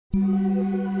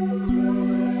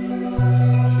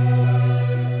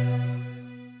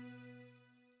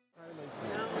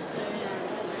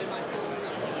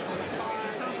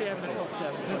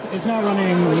it's not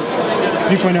running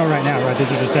 3.0 right now, right?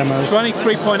 These are just demos? It's running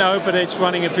 3.0, but it's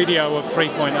running a video of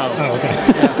 3.0. Oh, okay.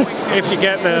 Yeah. If you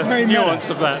get the nuance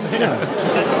of that.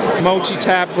 Yeah.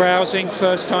 Multi-tab browsing,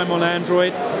 first time on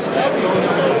Android.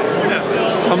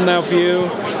 Thumbnail view.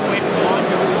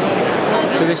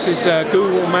 So this is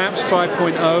Google Maps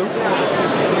 5.0.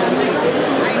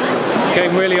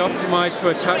 Getting really optimized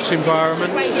for a touch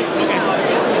environment.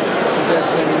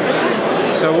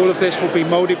 So all of this will be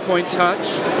multi-point touch,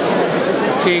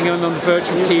 keying in on the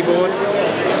virtual keyboard,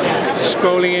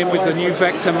 scrolling in with the new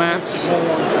vector maps,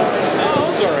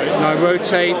 and I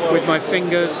rotate with my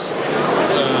fingers.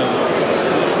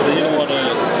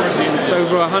 So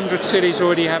over 100 cities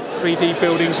already have 3D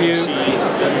building view.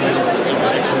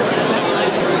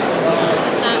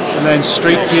 And then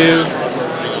street view,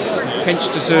 pinch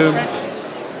to zoom.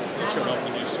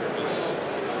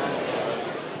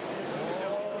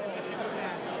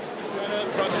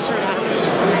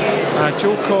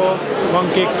 Dual core,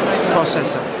 1 gig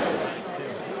processor.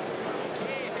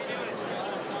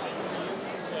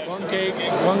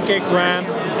 1 gig RAM,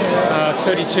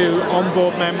 32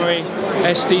 onboard memory,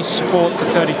 SD support for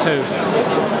 32.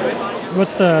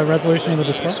 What's the resolution of the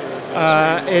display?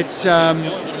 It's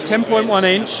 10.1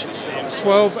 inch,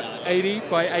 1280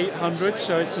 by 800,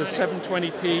 so it's a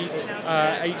 720p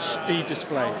HD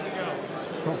display,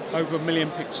 over 1 million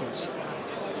pixels.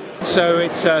 So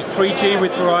it's 3G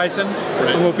with Verizon,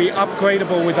 and will be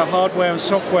upgradable with a hardware and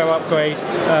software upgrade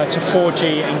to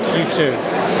 4G in Q2,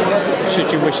 should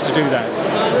you wish to do that.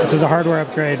 So does a hardware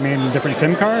upgrade mean different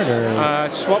SIM card, or?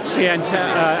 Swaps the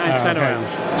antenna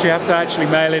out, so you have to actually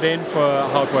mail it in for a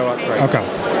hardware upgrade. Okay.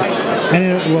 And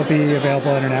it will be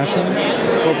available internationally?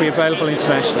 It will be available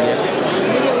internationally,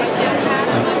 yeah.